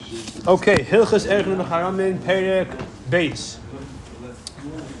Okay, Hilchas Erech L'Charamin Perek Beis.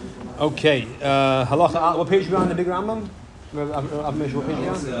 Okay, halacha. What page are we on in the big Rambam? What page are we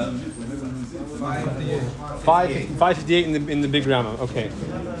on? 558 in the big Rambam. Okay.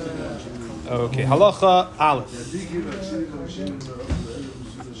 Okay, halacha Aleph.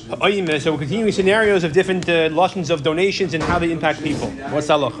 So we're continuing scenarios of different lashons of donations and how they impact people. What's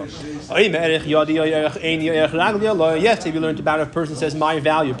halacha? Yes, if you learned about it, a person says my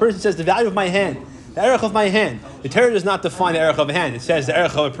value. A person says the value of my hand. The erech of my hand. The Torah does not define the erech of a hand. It says the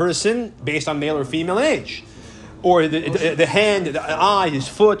erech of a person based on male or female age. Or the hand, the eye, his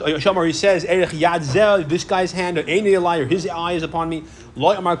foot. Or he says erech yad zel, this guy's hand, or any liar, his eye is upon me.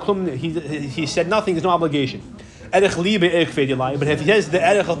 He said nothing, there's no obligation. But if he says the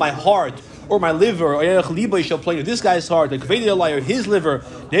erech of my heart, or my liver, or erech liba shall play this guy's heart, the kvedei liar, his liver,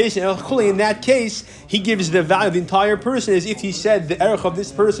 in that case, he gives the value of the entire person as if he said the erech of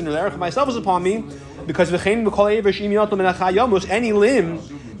this person or the erech of myself is upon me, because any limb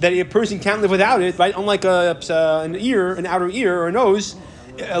that a person can't live without it, right? Unlike an ear, an outer ear, or a nose,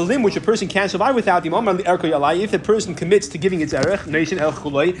 a limb which a person can't survive without, if the person commits to giving its erech,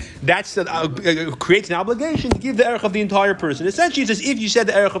 that's creates an obligation to give the erech of the entire person. Essentially, it's as if you said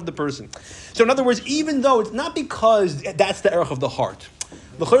the erech of the person. So in other words, even though it's not because that's the erech of the heart,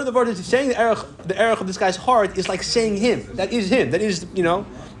 the chayr of the word is saying the erech of this guy's heart is like saying him. That is him. That is,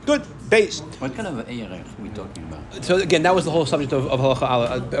 good base. What kind of erech are we talking about? So again, that was the whole subject of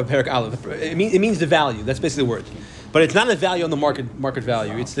Perek Aleph. It means the value. That's basically the word. But it's not a value on the market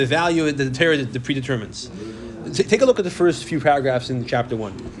value. It's the value that the Torah predetermines. Take a look at the first few paragraphs in chapter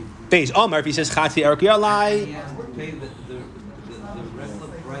 1. Base Omar, if he says Chatzi Erek Yalai. He has to pay the regular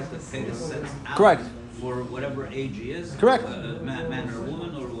price that pay the cents out. Correct. For whatever age he is. Correct. Man or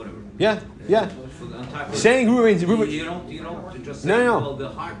woman or whatever. Yeah. Saying Reuven's you don't just say, well, the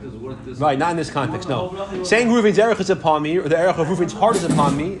heart is worth this. Right, not in this context, no. Saying Reuven's erech is upon me, or the erech of Reuven's heart is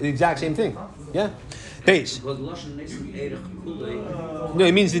upon me, the exact same thing. Yeah? Base. No,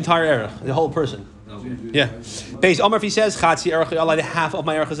 it means the entire erech, the whole person. Okay. Yeah. Base. Omar, if he says, Chatzi erech Allah, the half of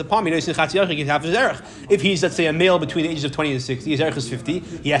my erech is upon me, no, Chatzi erech, he gives half his erech. If he's, let's say, a male between the ages of 20 and 60, his erech is 50,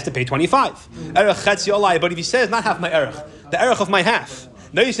 he has to pay 25. Erech Chatzi Allah, but if he says, not half my erech, the erech of my half,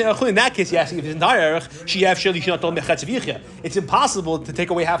 no, you say in that case, you're asking if his entire erech, it's impossible to take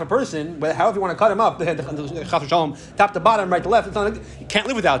away half a person, however you want to cut him up, top to bottom, right to left. It's not, you can't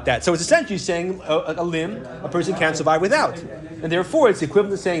live without that. So it's essentially saying a limb a person can't survive without. And therefore, it's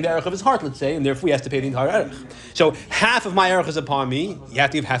equivalent to saying the erech of his heart, let's say, and therefore he has to pay the entire erech. So half of my erech is upon me, you have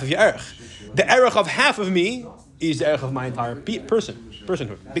to give half of your erech. The erech of half of me is the erech of my entire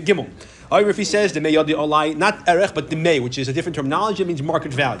personhood. Big gimel. However, if he says the may yadi olai, not erech, but the may, which is a different terminology, it means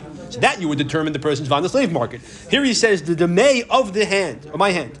market value. So that you would determine the person's value in the slave market. Here he says the may of the hand, or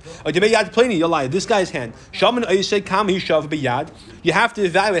my hand. Or the may yad pleni yolai, this guy's hand. Shaman oisei kam hishav biyad. You have to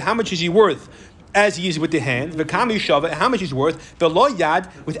evaluate how much is he worth as he is with the hand, how much he's worth, the lo yad,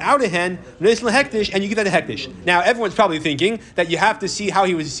 without a hand, and you give that a hektish. Now, everyone's probably thinking that you have to see how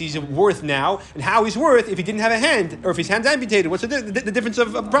he's worth now, and how he's worth if he didn't have a hand, or if his hand's amputated. What's the difference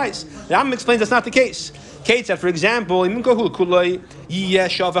of price? The Rambam explains that's not the case. Kate said, for example, if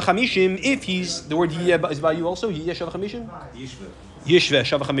he's, the word yiyeh is by you also, yiyeh shav chamishim? Yishveh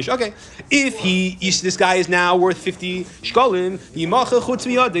Shavach Hamish. Okay, if this guy is now worth 50 shkolim,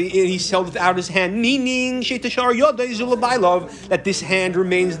 and he sold it out his hand, meaning that this hand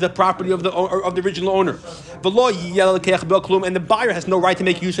remains the property of the original owner, and the buyer has no right to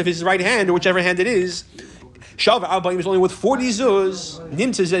make use of his right hand or whichever hand it is. Shav Albayim is only worth 40 zuz.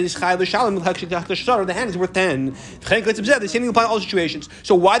 The hand is worth 10. The same thing applies in all situations.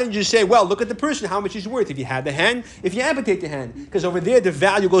 So why don't you just say, well, look at the person, how much he's worth if you had the hand, if you amputate the hand? Because over there, the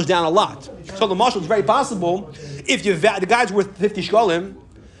value goes down a lot. So the marshal, it's very possible, if the guy's worth 50 shkolim,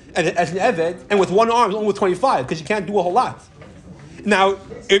 as an eved, and with one arm, he's only worth 25, because you can't do a whole lot. Now,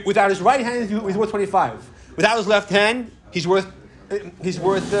 without his right hand, he's worth 25. Without his left hand, he's worth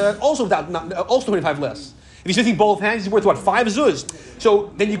also 25 less. If he's using both hands, he's worth what? 5 zuz.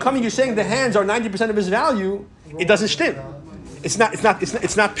 So then you come and you're saying the hands are 90% of his value. It doesn't stim. It's not.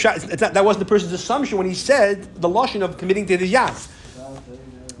 That wasn't the person's assumption when he said the lashon of committing to the yad.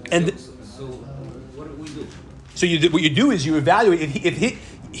 And so what do we do? So what you do is you evaluate if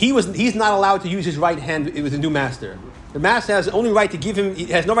he's not allowed to use his right hand with the new master. The master has only right to give him. He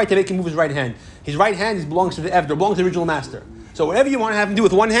has no right to make him move his right hand. His right hand belongs to the eved, belongs to the original master. So whatever you want to have him do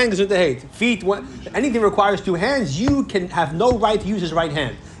with one hand goes with the hate. Feet, anything requires 2 hands, you can have no right to use his right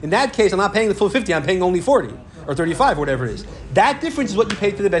hand. In that case, I'm not paying the full 50, I'm paying only 40 or 35 or whatever it is. That difference is what you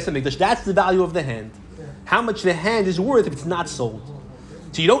pay to the Beis HaMikdash. That's the value of the hand. How much the hand is worth if it's not sold.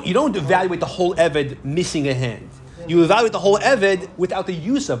 So you don't evaluate the whole Eved missing a hand. You evaluate the whole Eved without the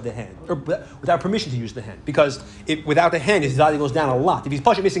use of the hand, or without permission to use the hand. Because without the hand, his value goes down a lot. If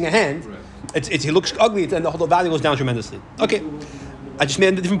he's missing a hand, he looks ugly, and the whole value goes down tremendously. Okay. I just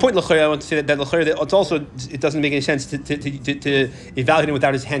made a different point. I want to say that it doesn't make any sense to evaluate him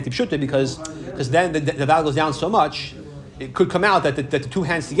without his hand tipshuta because then the value goes down so much. It could come out that the two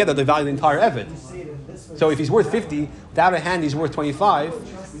hands together they value the entire Eved. So if he's worth 50, without a hand he's worth 25.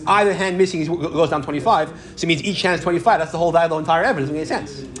 Either hand missing goes down 25. So it means each hand is 25. That's the whole value of the entire Eved. Doesn't make any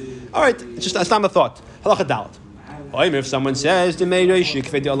sense. All right, that's not a thought. Halacha dalet. If someone says the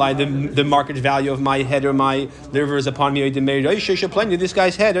market value of my head or my liver is upon me, this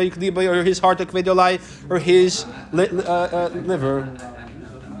guy's head or his heart or his liver.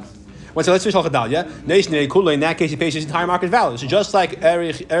 So let's finish Halachadal, yeah? In that case, he pays his entire market value. So just like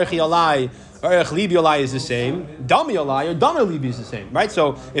Erech Yalai or Erech Libi Yalai is the same, Dami Yalai or Dami Libi is the same, right?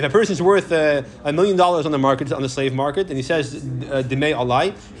 So if a person's worth $1 million on the market, on the slave market, and he says Demei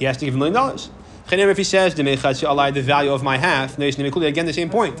Alai, he has to give $1 million. If he says the value of my half, again the same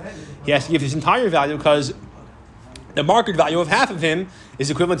point. He has to give his entire value because the market value of half of him is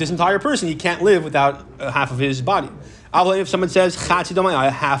equivalent to his entire person. He can't live without half of his body. If someone says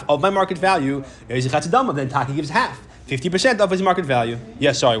half of my market value is then Taki gives half, 50% of his market value.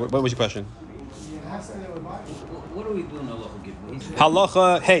 Yes, sorry. What was your question? What do we do in halacha?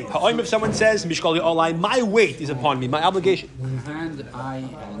 Halacha, hey, if someone says mishkali olai, my weight is upon me, my obligation. Hand, eye,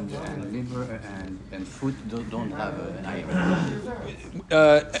 and liver and foot don't have an eye.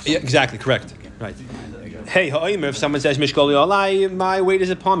 Yeah, exactly, correct. Right. Hey, if someone says mishkali olai, my weight is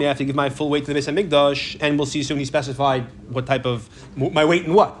upon me, I have to give my full weight to the Beis Hamikdash, and we'll see soon he specified what type of my weight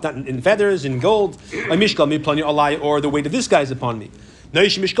in what, not in feathers, in gold, mishkal miplani olai, or the weight of this guy is upon me.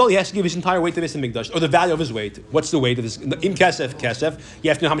 Noish Mishkal, he has to give his entire weight to the Beis Hamikdash, or the value of his weight. What's the weight of this? In kesef, you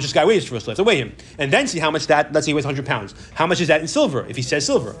have to know how much this guy weighs first. You have to weigh him. And then see how much that, let's say he weighs 100 pounds. How much is that in silver? If he says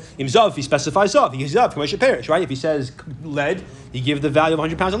silver. Im Zav, if he specifies Zav, he gives Zav, Kamesha Perish, right? If he says lead, he gives the value of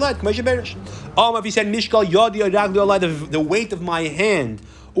 100 pounds of lead, Kamesha Perish. If he said Mishkal, Yodi, the weight of my hand,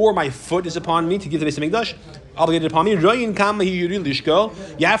 or my foot is upon me to give the Beis Hamikdash, obligated upon me. You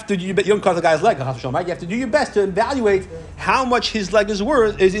have to. You don't cut the guy's leg, right? You have to do your best to evaluate how much his leg is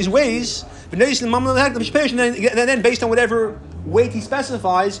worth, his weighs. And then based on whatever weight he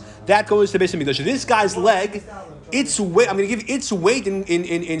specifies, that goes to the Beis Hamikdash. So this guy's leg, its weight. I'm going to give its weight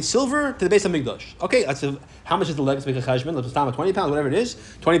in silver to the Beis Hamikdash. Okay, how much is the leg? Let's make a cheshbon. Let's start with 20 pounds, whatever it is.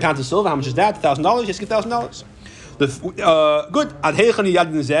 20 pounds of silver. How much is that? $1,000. Just give $1,000. Good. And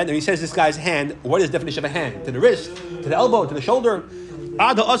he says this guy's hand. What is the definition of a hand? To the wrist, to the elbow, to the shoulder.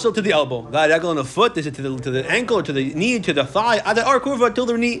 Also to the elbow. On the foot. Is it to the ankle or to the knee, to the thigh? Till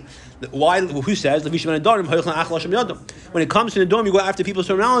the knee. Why? Who says? When it comes to the dome, you go after people's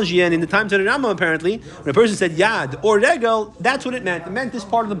terminology, and in the times of the Rambam, apparently, when a person said yad or regel, that's what it meant. It meant this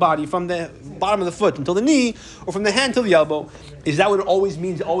part of the body, from the bottom of the foot until the knee, or from the hand till the elbow. Is that what it always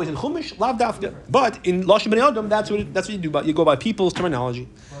means? Always in Chumash? Lav dafka. But in Lashon Bnei Adam, that's what you do. But you go by people's terminology.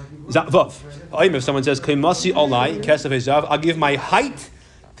 Vav. If someone says Kaimasi Olai Kesef Ezav, I'll give my height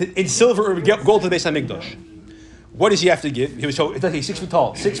in silver or gold to the Beis Hamikdash. What does he have to give? So he's 6 feet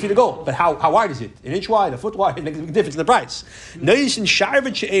tall, 6 feet of gold. But how wide is it? An inch wide, a foot wide? It makes a big difference in the price.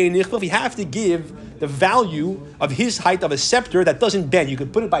 If you have to give the value of his height of a scepter that doesn't bend, you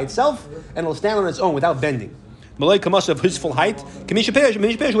could put it by itself and it'll stand on its own without bending. Malay Kamas of his full height,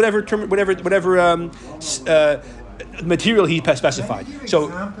 whatever material he specified. So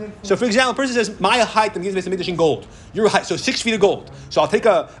for example, a person says, my height, I'm giving this in gold. Your height, so 6 feet of gold. So I'll take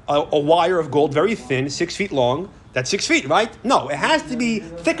a wire of gold, very thin, 6 feet long. That's 6 feet, right? No, it has to be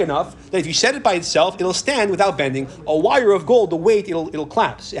thick enough that if you set it by itself, it'll stand without bending. A wire of gold, the weight, it'll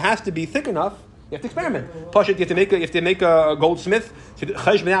collapse. It has to be thick enough. You have to experiment. Pashut, you have to make a goldsmith to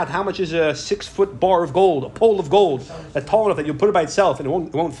cheshbon out how much is a 6 foot bar of gold, a pole of gold that's tall enough that you put it by itself and it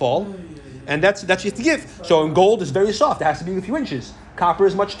won't fall. And that's what you have to give. So in gold, it's very soft. It has to be a few inches. Copper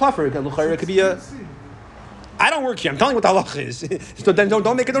is much tougher. It could be a. I don't work here. I'm telling you what the halacha is. So then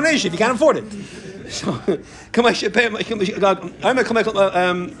don't make a donation if you can't afford it. So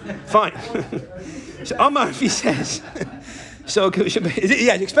fine. So Amar, if he says, so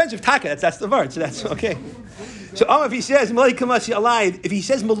yeah, it's expensive taka. That's the word. So that's okay. So Amar, if he says Malay Kamasi Alai, if he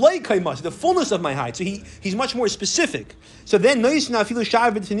says Malay Kamasi, the fullness of my height, so he's much more specific. So then in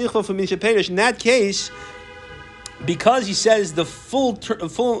that case, because he says the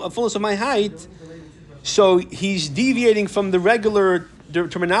fullness of my height, so he's deviating from the regular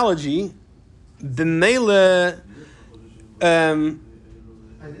terminology. The mele,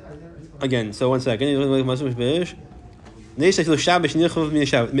 again. So 1 second. Yeah,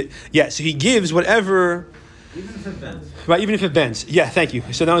 so he gives whatever. Even if it bends. Right, even if it bends. Yeah, thank you.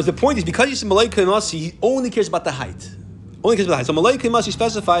 So now the point is, because you said Malay Kaimasi, he only cares about the height. Only cares about the height. So Malay Kaimasi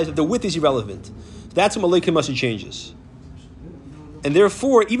specifies that the width is irrelevant. That's what Malay Kaimasi changes. And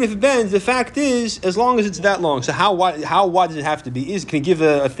therefore, even if it bends, the fact is, as long as it's that long. So how wide does it have to be? Can you give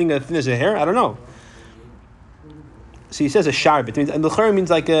a thing as thin as a hair? I don't know. So he says a sharbit. And the means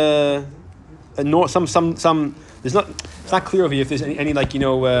like some. There's not. It's not clear over here if there's any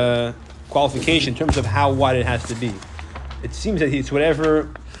qualification in terms of how wide it has to be. It seems that it's whatever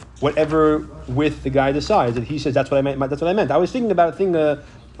width the guy decides. That he says that's what I meant. That's what I meant. I was thinking about a thing a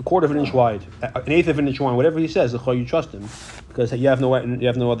quarter of an inch wide, an eighth of an inch wide. Whatever he says, you trust him because you have no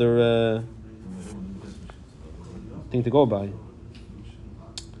other thing to go by.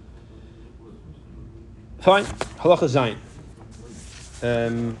 Fine. Halacha zayin.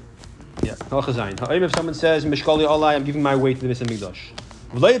 Halacha zayin. If someone says Mishkali Alai, I'm giving my weight to the Beis Hamikdash.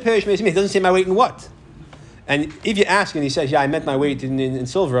 He doesn't say my weight in what? And if you ask and he says, I meant my weight in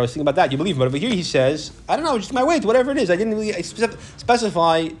silver, I was thinking about that, you believe him. But over here he says, I don't know, just my weight, whatever it is. I didn't really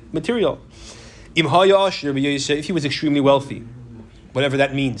specify material. If he was extremely wealthy, whatever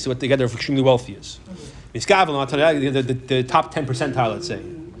that means, so what together of extremely wealthy is. The top 10 percentile, let's say.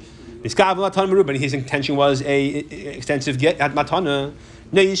 But his intention was a extensive get at matana.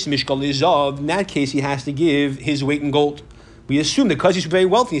 In that case, he has to give his weight in gold. We assume that because he's very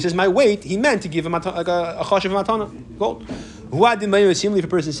wealthy, he says, my weight, he meant to give him a chashav matana, gold. If a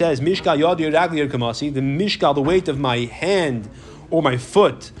person says, Mishkal yadi ragli kamasi, the mishkal, the weight of my hand or my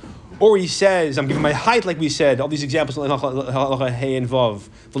foot, or he says, I'm giving my height, like we said, all these examples, hey and vav.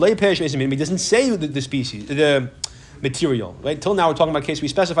 He doesn't say the species, the material, right? Till now we're talking about cases we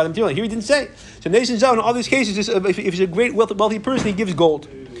specify the material. Here he didn't say. So Nason Zah, in all these cases, if he's a great wealthy person, he gives gold.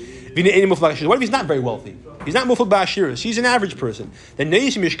 What if he's not very wealthy? He's not mufal ba'ashiras. He's an average person. Then he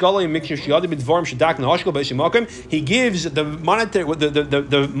gives the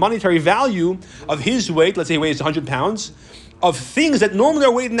monetary value of his weight. Let's say he weighs 100 pounds of things that normally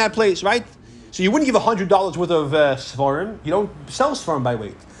are weighed in that place, right? So you wouldn't give $100 worth of svarim. You don't sell svarim by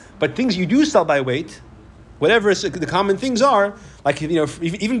weight, but things you do sell by weight, whatever the common things are, like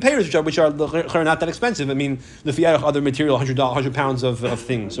even payers which are not that expensive. I mean, the other material, 100 pounds of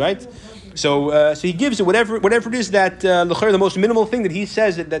things, right? So he gives it whatever it is that the most minimal thing that he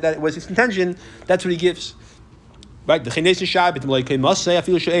says that was his intention. That's what he gives, right? It's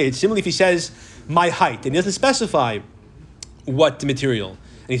similar if he says my height and he doesn't specify what material.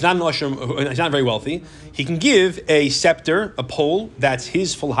 And he's not an usher, he's not very wealthy. He can give a scepter, a pole that's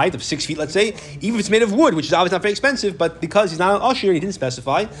his full height of 6 feet, let's say, even if it's made of wood, which is obviously not very expensive. But because he's not an usher and he didn't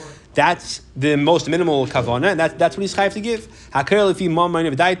specify, that's the most minimal kavana, and that's what he's chayav to give.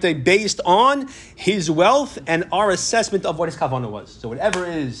 Based on his wealth and our assessment of what his kavana was. So whatever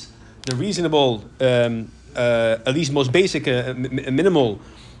is the reasonable, at least most basic, minimal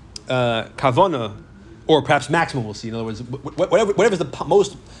kavana. Or perhaps maximum, we'll see. In other words, whatever is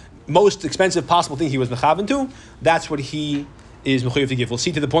the most expensive possible thing he was mechavan to, that's what he is mechayiv to give. We'll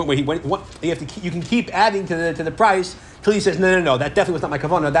see to the point where you can keep adding to the price till he says no, that definitely was not my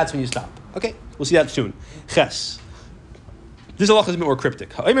kavanah. That's when you stop. Okay, we'll see that soon. Ches. This halacha is a bit more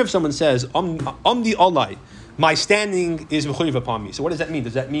cryptic. If someone says the olai, my standing is mechayiv upon me. So what does that mean?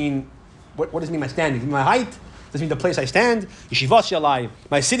 Does that mean what does it mean my standing? My height? Does that mean the place I stand? Yeshivas yalai,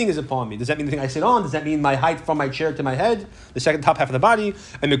 my sitting is upon me. Does that mean the thing I sit on? Does that mean my height from my chair to my head, the second top half of the body?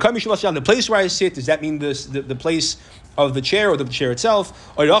 And the place where I sit, does that mean the place of the chair or the chair itself?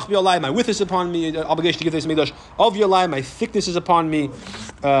 Or my width is upon me, obligation to give this midrash. Of yalai, my thickness is upon me.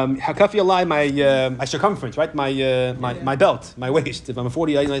 Hakaf yalai, my circumference, right? My belt, my waist. If I'm a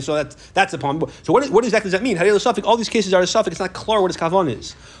 40, so that's upon me. So what exactly does that mean? All these cases are a suffix. It's not clear what his kavan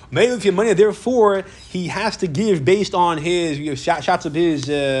is. Therefore, he has to give based on his shots of his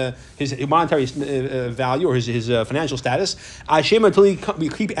monetary value or his financial status. We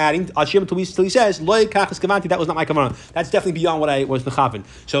keep adding until he says that was not my kavanah. That's definitely beyond what I was mechavan.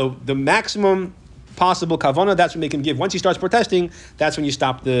 So the maximum possible kavanah, that's when they can give. Once he starts protesting, that's when you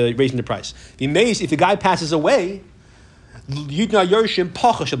stop raising the price. If the guy passes away, the Yorshim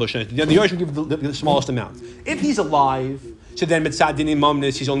give the smallest amount. If he's alive, so then mitzad dinim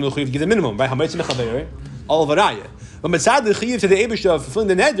mamnis, he's only mechuyev to give the minimum, right? All of araya. But mitzad the chiyuv to the eibusha of fulfilling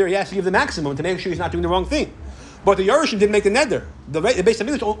the neder, he has to give the maximum to make sure he's not doing the wrong thing. But the Yerushim didn't make the neder. The Beis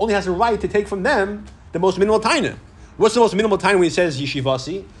Hamikdash only has the right to take from them the most minimal taina. What's the most minimal taina when he says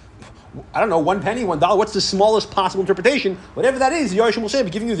yeshivasi? I don't know, 1 penny, $1. What's the smallest possible interpretation? Whatever that is, the Yerushim will say, I'm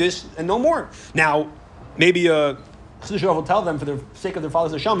giving you this and no more. Now, maybe Siddur will tell them for the sake of their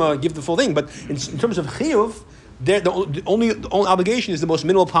father's neshama, give the full thing. But in terms of chiyuv, The only obligation is the most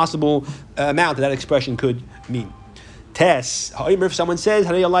minimal possible amount that expression could mean. Tess, if someone says,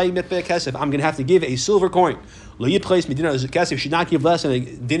 I'm going to have to give a silver coin. Should not give less than a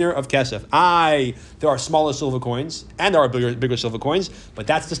dinner of kesef. There are smaller silver coins and there are bigger silver coins, but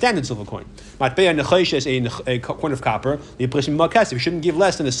that's the standard silver coin. A coin of copper. You shouldn't give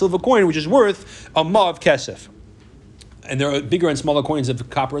less than a silver coin, which is worth a ma of kesef. And there are bigger and smaller coins of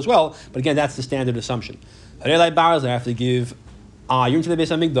copper as well, but again, that's the standard assumption. I have to give iron to the Beis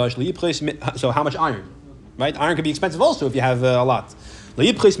Hamikdash. So how much iron? Right? Iron can be expensive also if you have a lot.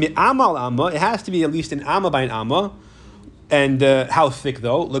 It has to be at least an amma by an amma. And how thick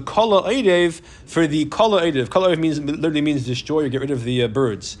though? For the kala erev. Kala erev literally means destroy or get rid of the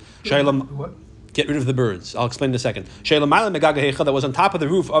birds. What? Get rid of the birds. I'll explain in a second. That was on top of the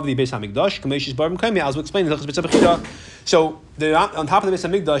roof of the Beis Hamikdash. As we explained, so on top of the Beis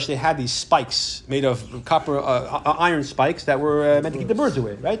Hamikdash, they had these spikes made of copper, iron spikes that were meant to keep the birds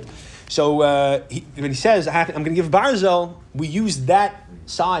away, right? So when he says, I'm going to give barzel, we use that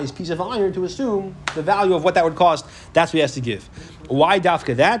size piece of iron to assume the value of what that would cost. That's what he has to give. Why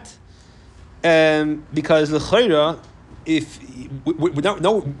dafka that? Because the chayra, if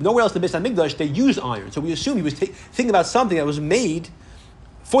nowhere else in the Beis Hamikdash they used iron, so we assume he was thinking about something that was made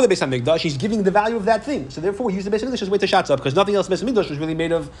for the Beis Hamikdash. He's giving the value of that thing, so therefore we use the Beis Hamikdash as way to shatzah, because nothing else in the Beis Hamikdash was really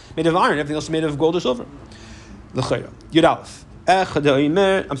made of iron. Everything else was made of gold or silver. The chayra Yud Aleph.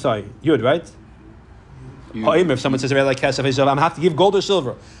 I'm sorry, Yud, right? If someone says like kesef, I'm going to have to give gold or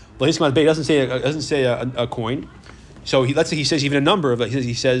silver. Well, his doesn't say a coin. So let's say he says even a number of it.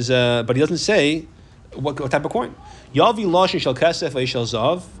 He says, but he doesn't say what type of coin. Yavi loshin shel kesef shel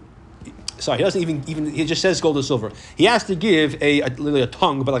zav. Sorry, he doesn't even. He just says gold or silver. He has to give literally a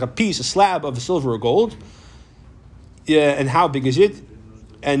tongue, but like a slab of silver or gold. Yeah, and how big is it?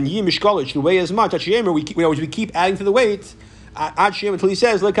 And yimishkalich should weigh as much. We keep adding to the weight. Until he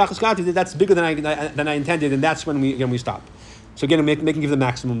says that's bigger than I intended, and that's when we stop. So again, making give the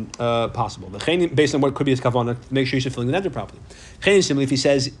maximum possible. Based on what could be his kavanah, make sure you're filling the nether properly. Similarly, if he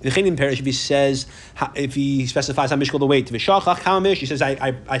says if he specifies how mishkal the weight, he says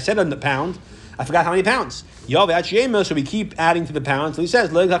I said on the pound, I forgot how many pounds. So we keep adding to the pound. So he says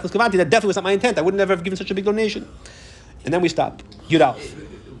that definitely was not my intent. I would never have given such a big donation, and then we stop. Yudal.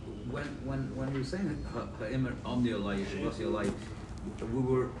 When you're saying we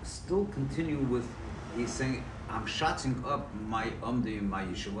were still continuing with, he's saying, I'm shutting up my my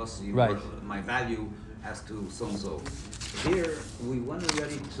yeshivasi, right, my value as to so and so. Here we went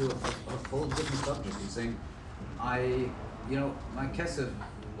already to a whole different subject. He's saying, my kesef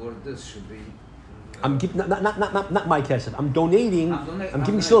or this should be. I'm giving not my kesef. I'm donating. I'm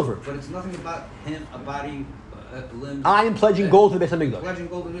giving silver. But it's nothing about him, a body. Limbs, I am pledging gold to the Beis Hamikdash. Pledging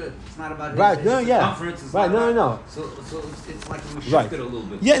gold to it. It's not about right. his, No, his yeah. circumference. Right. No. So it's like we shifted right. a little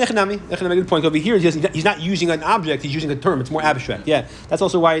bit. Yeah, nechanami. Good point. Over here, he's not using an object. He's using a term. It's more abstract. Yeah, that's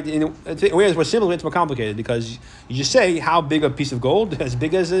also why whereas we're simple, it's more complicated because you just say how big a piece of gold, as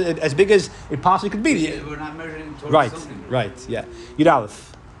big as it possibly could be. Yeah, we're not measuring towards something. Right. Yeah. Yud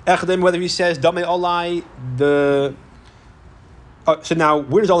Aleph. Echdem, whether he says damei olai the. So now,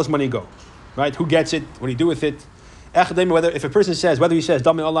 where does all this money go? Right? Who gets it? What do you do with it? If a person says, whether he says,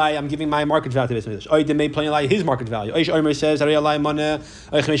 I'm giving my market value to this, or they may play his market value. Says, I'm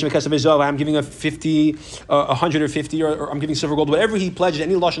giving a 50, 150, or I'm giving silver gold, whatever he pledges,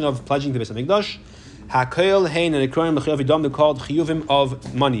 any lashon of pledging to Beis Hamikdash, Hakoil Hein and Ekroim L'Chayav Dam, called chiyuvim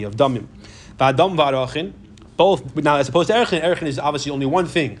of money, of damim. V'adam v'arachin, both, now as opposed to erchin is obviously only one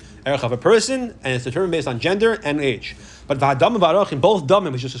thing, erch of a person, and it's determined based on gender and age. But v'hadam v'arachin, both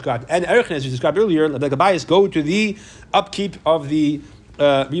damim was just described, and erchin, as we described earlier, like the bias, go to the upkeep of the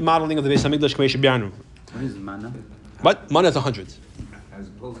remodeling of the Beis Hamikdash K'mei Shebianu. What is mana? What? Mana is 100. As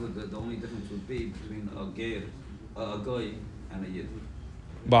opposed to the only difference would be between a goy and a yid.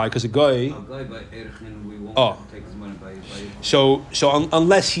 Why? Because a guy. A guy by erchin, we won't take his money by. So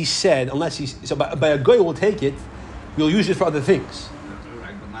unless by a guy we'll take it, we'll use it for other things.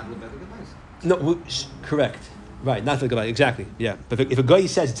 Right, but not with better device. No, correct. Right, not for the guy. Exactly. Yeah, but if a guy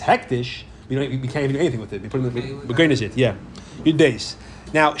says it's hektish, we can't even do anything with it. We put it. We're going to it. Yeah, good days.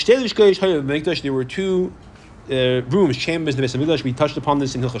 Now, there were two rooms, chambers in the Beis Hamikdash. We touched upon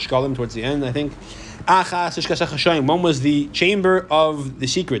this in Hilchos Shkalim towards the end, I think. One was the chamber of the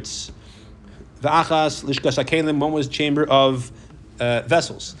secrets. V'achas lishkas hakelim. One was chamber of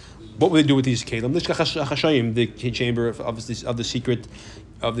vessels. What would they do with these kelim? Lishkas hashayim, the chamber of the secret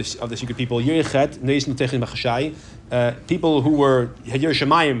of the secret people. Yerichet neisnu techim b'chashai. People who were Yer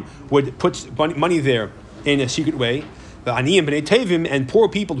Shemayim would put money there in a secret way. V'aniyim b'nei tevim, and poor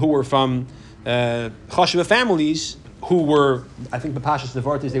people who were from Chashuva families who were, I think, the Pashas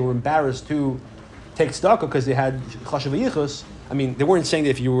Devartis, they were embarrassed to take tzedakah because they had Chashuva Yichus. I mean, they weren't saying that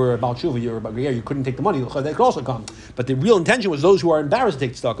if you were about Tshuva, you were about Geyer, you couldn't take the money. They could also come. But the real intention was those who are embarrassed to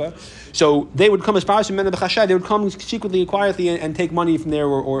take tzedakah. So they would come as far as men of the Chashai, they would come secretly and quietly and take money from there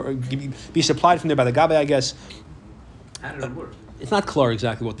or be supplied from there by the Gabbai, I guess. How did it work? It's not clear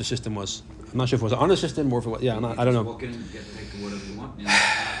exactly what the system was. I'm not sure if it was an honor system or if it was, I don't know. Walk in, get to take whatever you want, and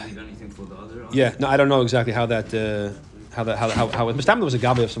not leave anything for the other. Yeah, no, I don't know exactly how that, how Mr. was a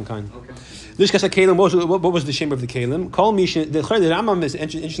Gabbai of some kind. Okay. Lishkas HaKelim, what was the shame of the Kelim? Kol Misha, the Rambam is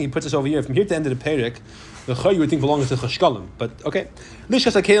interesting, he puts us over here, from here to the end of the Perek, the Chay you would think belongs to Chashkalim, but okay.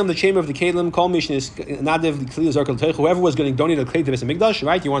 Lishkas HaKelim, the chamber of the Kelim, Kol Misha is Nadiv, the Kli, Zarkal Teich, whoever was going to donate a Kli to Beis HaMikdash,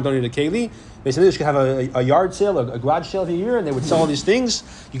 right? You want to donate a Keli, Beis HaMikdash could have a yard sale, a garage sale every year, and they would sell all these things.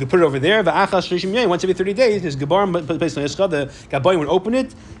 You could put it over there, once every 30 days, there's Gebar, based on Yischa, the Gabbai would open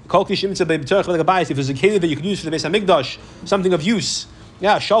it, Kol Kishim, if there's a Keli that you could use for the Beis HaMikdash, something of use.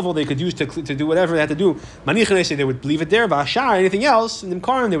 Yeah, a shovel they could use to do whatever they had to do. Manichin, they would leave it there. V'ashar, anything else, and the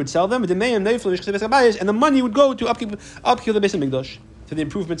Karim, they would sell them. And the money would go to upkeep the Beis HaMikdash, to the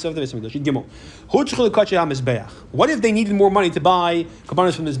improvements of the Beis HaMikdash. Gimel. What if they needed more money to buy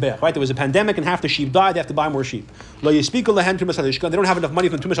Kabbanis from the Mizbeach? Right, there was a pandemic and half the sheep died. They have to buy more sheep. They don't have enough money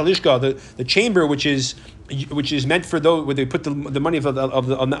from Tumas Halishka, the chamber which is meant for those where they put the money of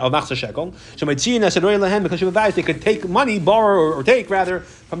Machzah Shekel. So because they could take money, borrow or take rather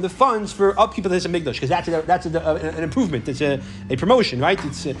from the funds for upkeep of the Mikdash, because that's an improvement. It's a promotion, right?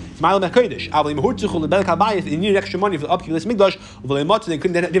 It's Ma'al Mekodesh. They needed extra money for the upkeep of this Mikdash. They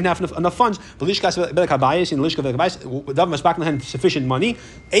didn't have enough funds. In the Lishka had sufficient money.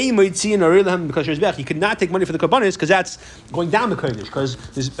 He could not take money for the Kabbanis because that's going down the Kodesh, because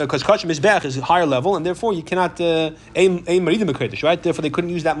Kach Mizbeach is a higher level, and therefore you cannot aim Maridim Kodesh, right? Therefore they couldn't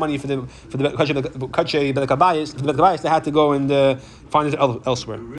use that money for the Kach Belakabayis. They had to go and find it elsewhere.